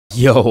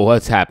Yo,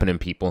 what's happening,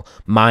 people?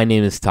 My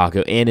name is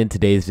Taco, and in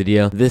today's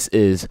video, this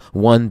is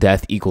 1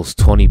 death equals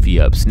 20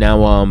 V-ups.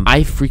 Now,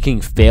 I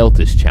freaking failed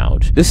this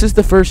challenge. This is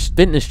the first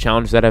fitness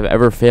challenge that I've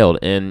ever failed,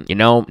 and, you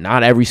know,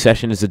 not every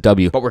session is a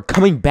W, but we're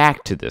coming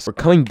back to this. We're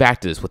coming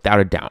back to this without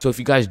a doubt. So if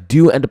you guys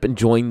do end up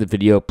enjoying the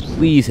video,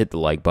 please hit the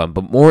like button,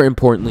 but more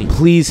importantly,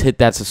 please hit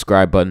that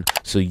subscribe button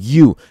so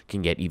you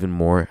can get even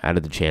more out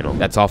of the channel.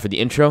 That's all for the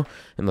intro,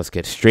 and let's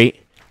get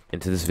straight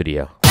into this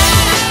video.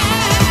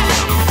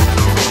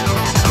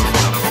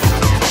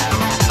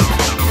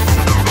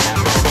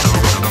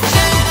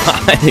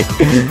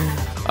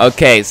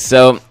 Okay,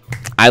 so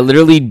I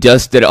literally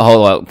just did.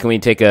 Hold up, can we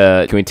take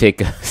a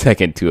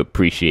second to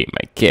appreciate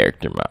my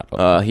character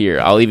model? Here,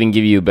 I'll even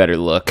give you a better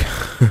look.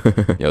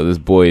 Yo, this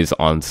boy is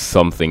on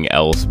something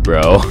else,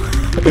 bro.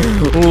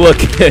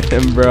 Look at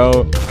him,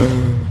 bro.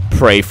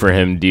 Pray for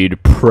him,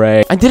 dude.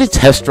 Pray. I did a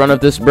test run of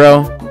this,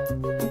 bro.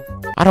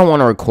 I don't want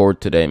to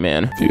record today,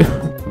 man.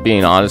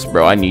 Being honest,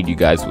 bro, I need you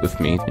guys with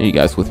me. I need you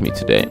guys with me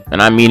today.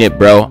 And I mean it,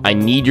 bro. I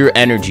need your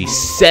energy.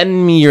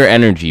 Send me your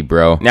energy,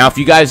 bro. Now, if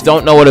you guys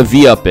don't know what a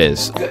V-up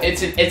is,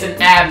 it's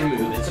an ab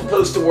move. It's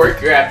supposed to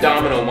work your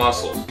abdominal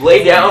muscles.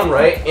 Lay down,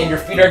 right? And your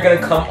feet are gonna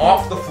come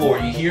off the floor.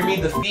 You hear me?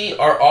 The feet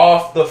are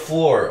off the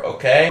floor,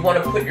 okay? You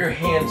wanna put your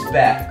hands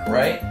back,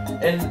 right?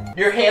 And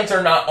your hands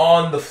are not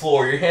on the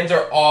floor. Your hands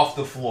are off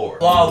the floor.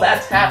 While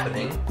that's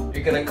happening,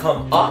 you're gonna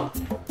come up,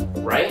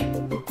 right?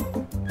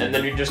 And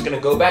then you're just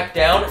gonna go back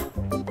down,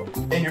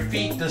 and your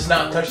feet does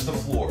not touch the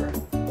floor.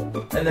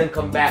 And then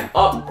come back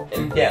up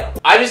and down.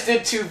 I just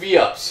did 2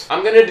 V-ups.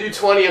 I'm gonna do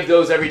 20 of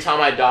those every time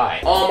I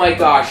die. Oh my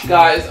gosh,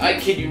 guys, I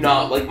kid you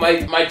not. Like,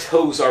 my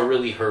toes are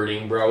really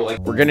hurting, bro. Like,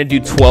 we're gonna do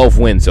 12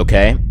 wins,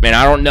 okay? And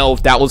I don't know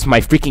if that was my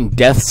freaking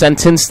death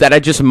sentence that I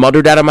just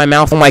muttered out of my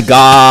mouth. Oh my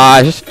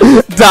gosh.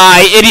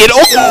 Die, idiot.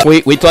 Oh.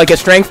 Wait till I get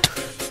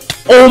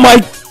strength. Oh my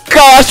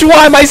gosh,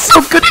 why am I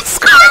so good at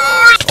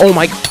Skywars?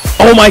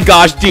 Oh my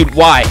gosh, dude,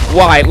 why?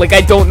 Why? Like,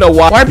 I don't know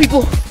why. Why are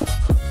people...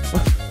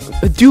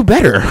 do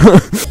better?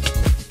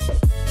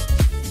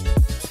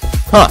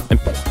 Huh.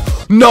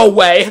 No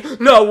way.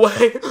 No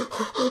way.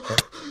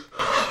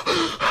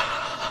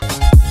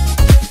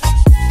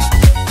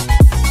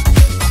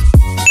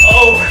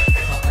 Oh my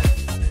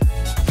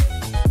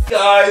god.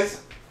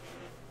 Guys,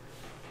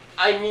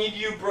 I need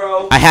you,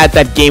 bro. I had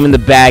that game in the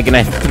bag and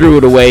I threw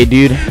it away,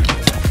 dude.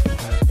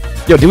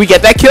 Yo, did we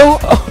get that kill?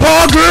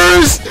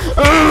 Poggers!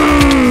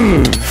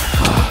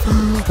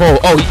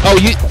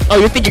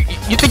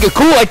 You think you're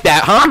cool like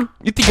that, huh?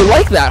 You think you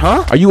like that,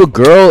 huh? Are you a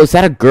girl? Is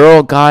that a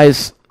girl,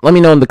 guys? Let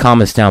me know in the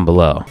comments down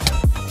below.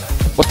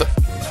 What the?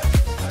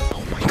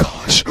 Oh my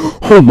gosh!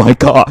 Oh my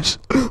gosh!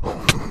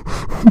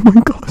 Oh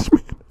my gosh,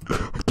 man!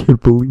 I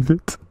can't believe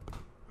it.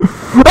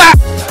 Ah!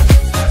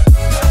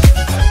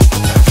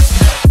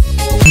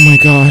 Oh my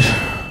gosh.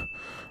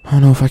 I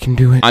don't know if I can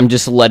do it. I'm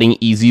just letting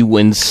easy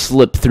wins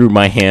slip through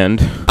my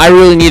hand. I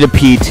really need a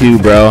pee too,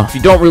 bro. If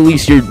you don't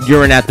release your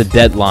urine at the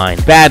deadline,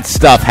 bad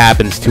stuff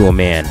happens to a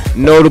man.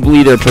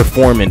 Notably, their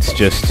performance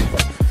just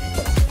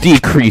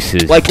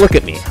decreases. Like, look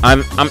at me.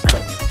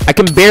 I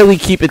can barely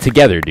keep it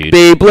together, dude.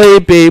 Beyblade,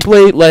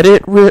 Beyblade, let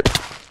it rip.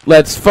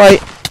 Let's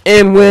fight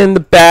and win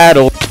the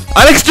battle.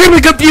 I'm extremely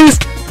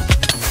confused.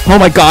 Oh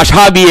my gosh,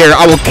 Javier,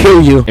 I will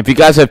kill you. If you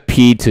guys have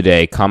peed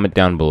today, comment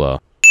down below.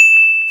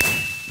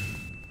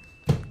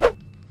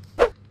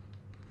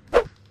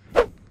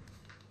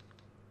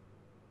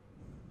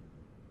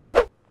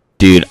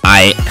 Dude,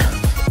 I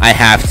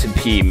have to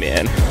pee,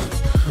 man.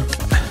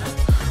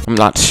 I'm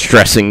not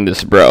stressing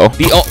this, bro.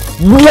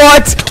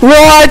 What?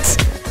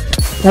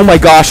 Oh my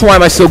gosh, why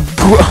am I so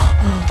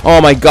oh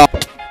my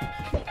god.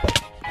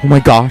 Oh my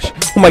gosh.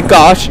 Oh my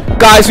gosh.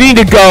 Guys, we need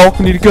to go.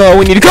 We need to go.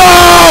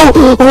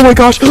 Oh my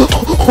gosh.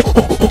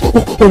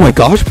 Oh my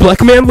gosh.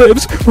 Black man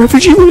lives.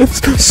 Refugee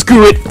lives.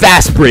 Screw it.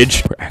 Fast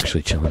bridge. We're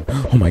actually chilling.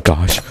 Oh my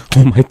gosh.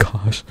 Oh my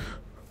gosh.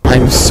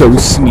 I'm so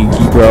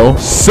sneaky, bro.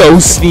 So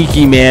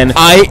sneaky, man.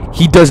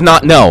 He does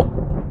not know.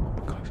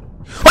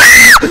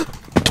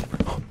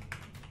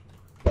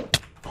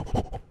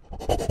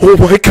 Oh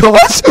my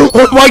gosh.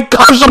 Oh my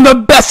gosh, I'm the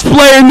best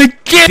player in the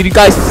game. Did you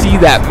guys see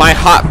that? My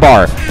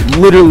hotbar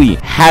literally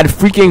had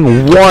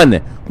freaking one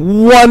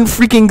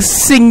freaking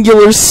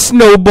singular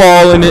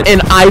snowball in it,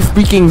 and I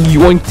freaking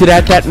yoinked it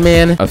at that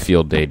man. A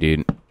field day,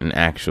 dude. An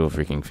actual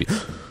freaking field.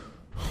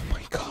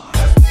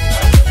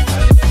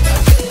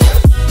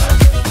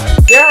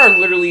 There are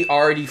literally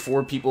already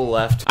 4 people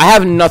left. I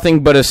have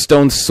nothing but a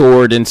stone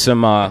sword and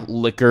some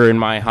liquor in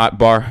my hot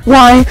bar.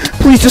 Why?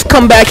 Please just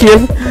come back here.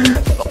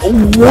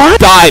 What?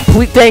 Die,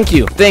 please. Thank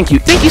you. Thank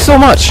you so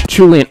much.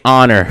 Truly an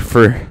honor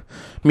for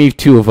me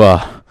to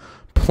have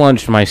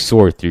plunged my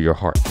sword through your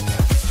heart.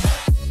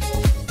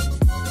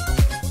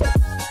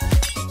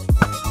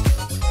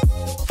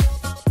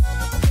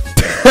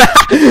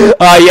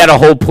 He had a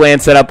whole plan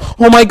set up.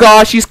 Oh my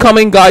gosh, he's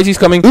coming, guys. He's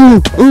coming.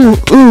 Ooh.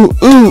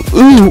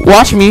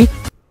 Watch me.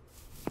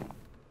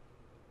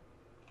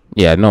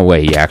 Yeah, no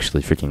way he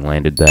actually freaking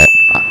landed that.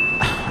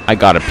 I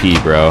gotta pee,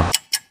 bro.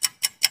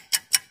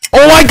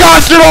 Oh my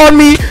gosh, they're on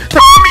me!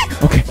 They're on me!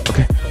 Okay.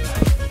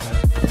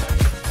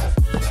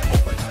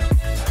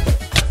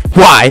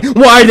 Why?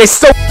 Why are they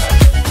so...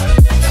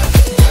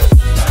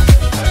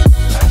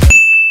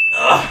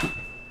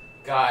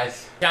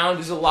 Guys, challenge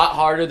is a lot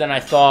harder than I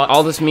thought.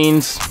 All this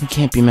means we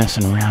can't be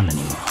messing around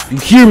anymore. You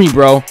hear me,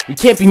 bro? We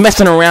can't be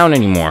messing around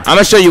anymore. I'm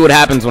gonna show you what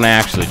happens when I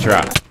actually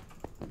try.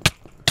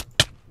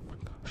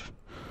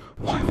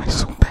 Why am I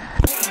so bad?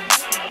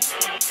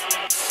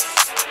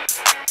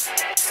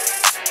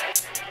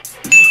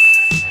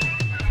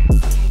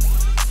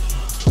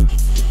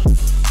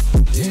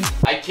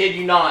 I kid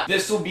you not.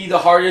 This will be the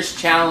hardest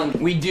challenge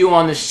we do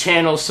on this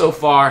channel so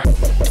far.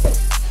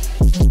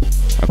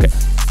 Okay.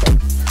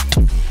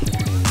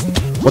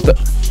 What the?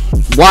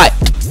 What?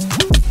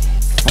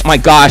 Oh my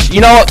gosh.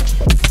 You know what?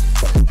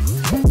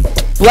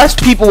 Bless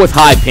people with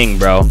high ping,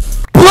 bro.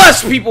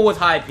 Bless people with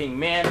high ping,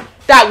 man.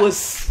 That was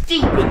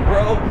stupid,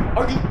 bro.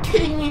 Are you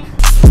kidding me?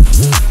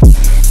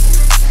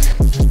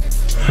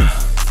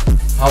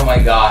 Oh my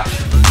gosh.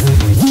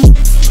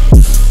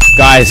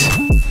 Guys,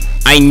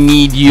 I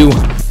need you.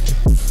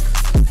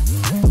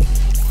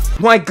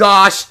 My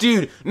gosh,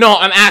 dude. No,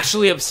 I'm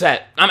actually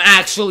upset. I'm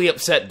actually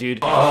upset, dude.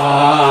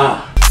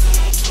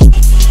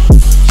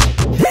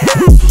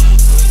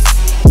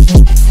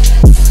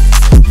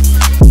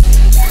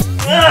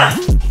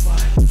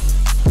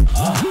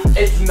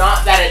 It's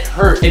not that it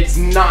hurts. It's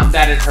not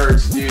that it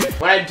hurts, dude.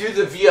 When I do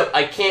the V-up,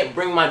 I can't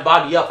bring my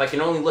body up. I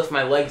can only lift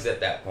my legs at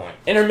that point.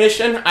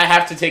 Intermission, I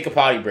have to take a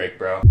potty break,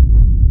 bro.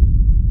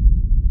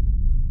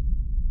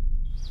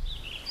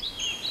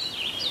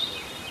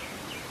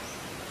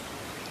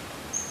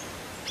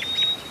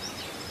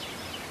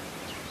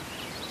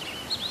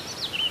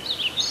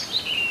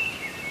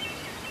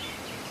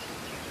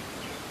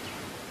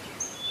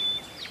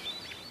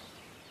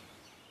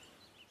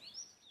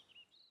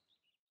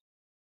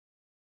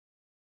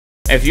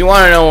 If you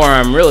want to know where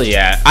I'm really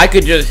at, I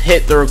could just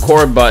hit the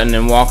record button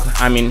and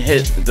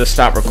hit the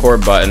stop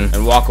record button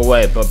and walk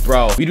away. But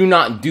bro, we do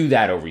not do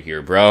that over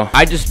here, bro.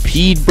 I just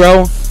peed,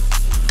 bro.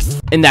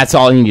 And that's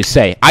all I need to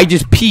say. I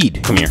just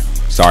peed. Come here.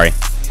 Sorry.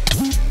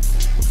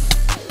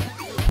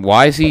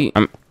 Why is he?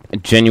 I'm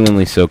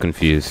genuinely so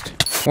confused.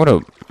 What a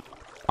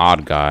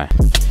odd guy.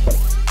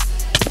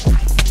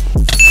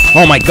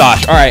 Oh my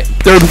gosh. All right.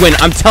 Third win.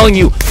 I'm telling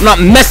you, I'm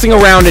not messing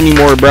around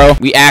anymore, bro.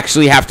 We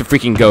actually have to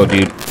freaking go,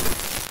 dude.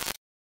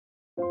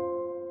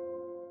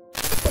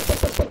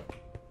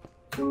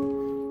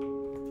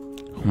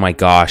 Oh my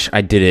gosh,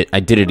 I did it. I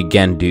did it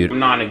again, dude. I'm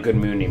not in a good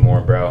mood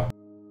anymore, bro.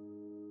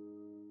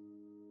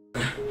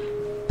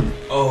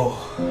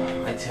 Oh,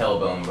 my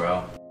tailbone,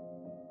 bro.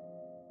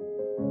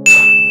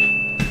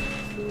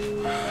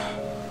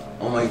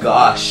 Oh my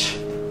gosh.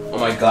 Oh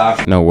my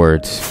gosh. No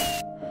words.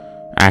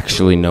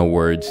 Actually, no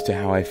words to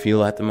how I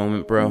feel at the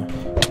moment, bro. Oh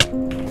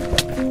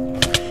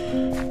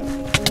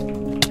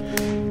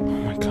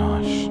my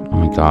gosh. Oh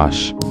my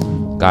gosh.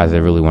 Guys, I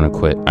really want to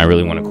quit. I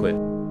really want to quit.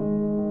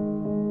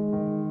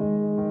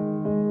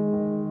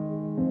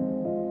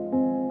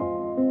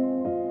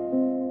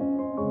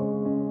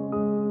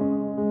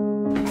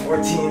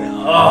 14.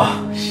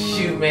 Oh,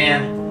 shoot,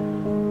 man.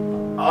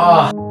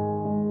 Oh.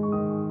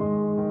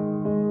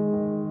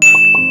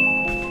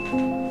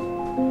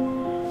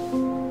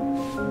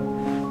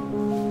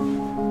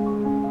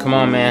 Come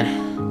on,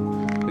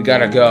 man. We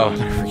gotta go.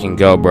 Gotta freaking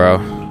go, bro.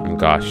 Oh,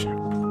 gosh.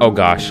 Oh,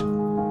 gosh.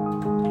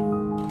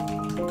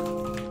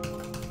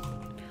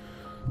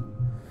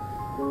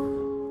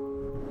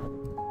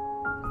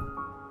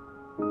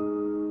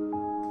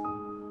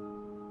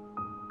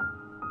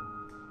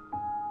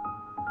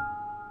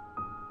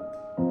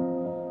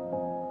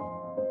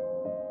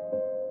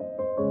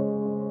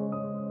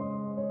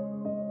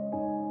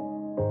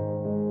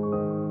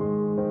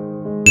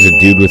 There's a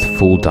dude with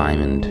full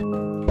diamond.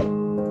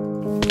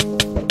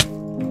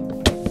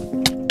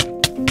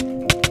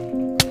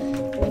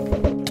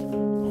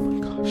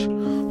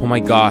 Oh my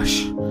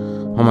gosh.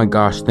 Oh my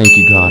gosh. Thank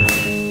you, God.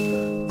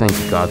 Thank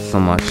you, God, so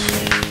much.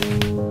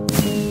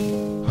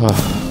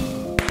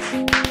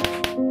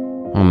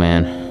 Oh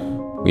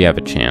man. We have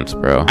a chance,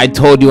 bro. I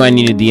told you I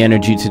needed the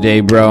energy today,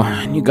 bro.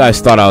 And you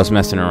guys thought I was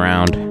messing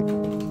around.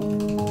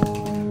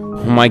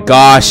 Oh my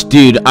gosh,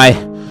 dude.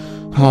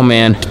 Oh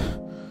man.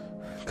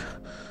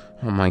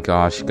 Oh my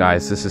gosh,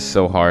 guys, this is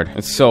so hard.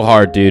 It's so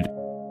hard, dude.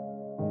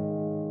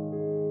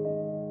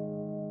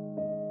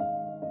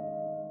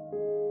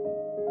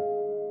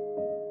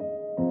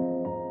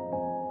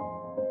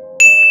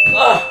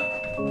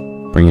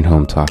 Bring it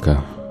home,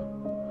 Taco.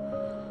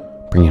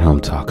 Bring it home,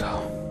 Taco.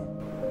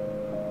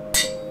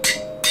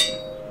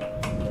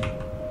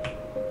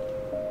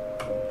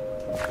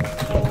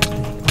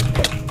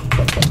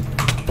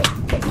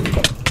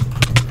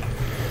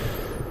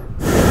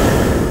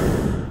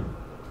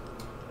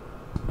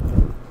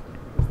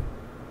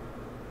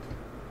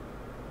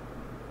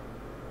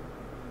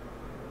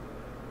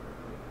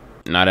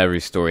 Not every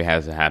story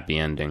has a happy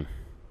ending.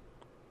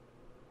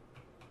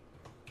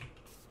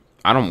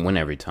 I don't win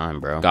every time,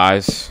 bro.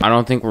 Guys, I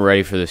don't think we're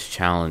ready for this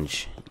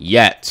challenge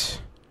yet.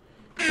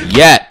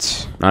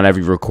 Yet! Not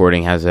every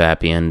recording has a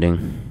happy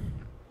ending.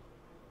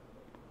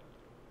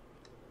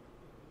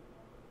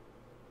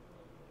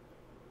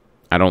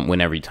 don't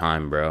win every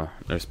time, bro.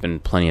 There's been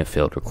plenty of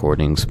failed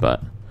recordings,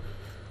 but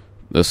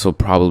this will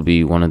probably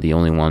be one of the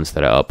only ones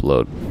that I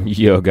upload.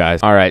 Yo,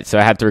 guys. All right, so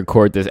I had to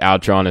record this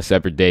outro on a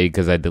separate day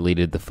because I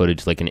deleted the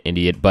footage like an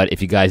idiot. But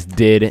if you guys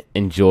did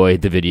enjoy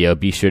the video,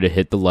 be sure to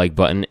hit the like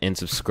button and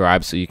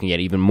subscribe so you can get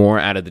even more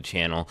out of the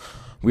channel.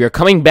 We are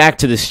coming back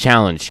to this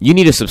challenge. You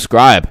need to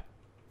subscribe.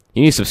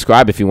 You need to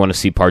subscribe if you want to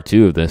see part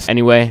 2 of this.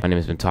 Anyway, my name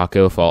has been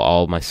Taco. Follow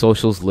all of my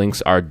socials.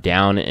 Links are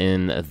down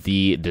in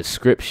the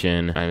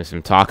description. My name has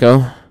been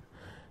Taco.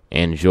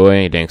 Enjoy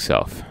your dang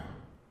self.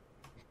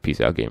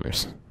 Peace out,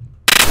 gamers.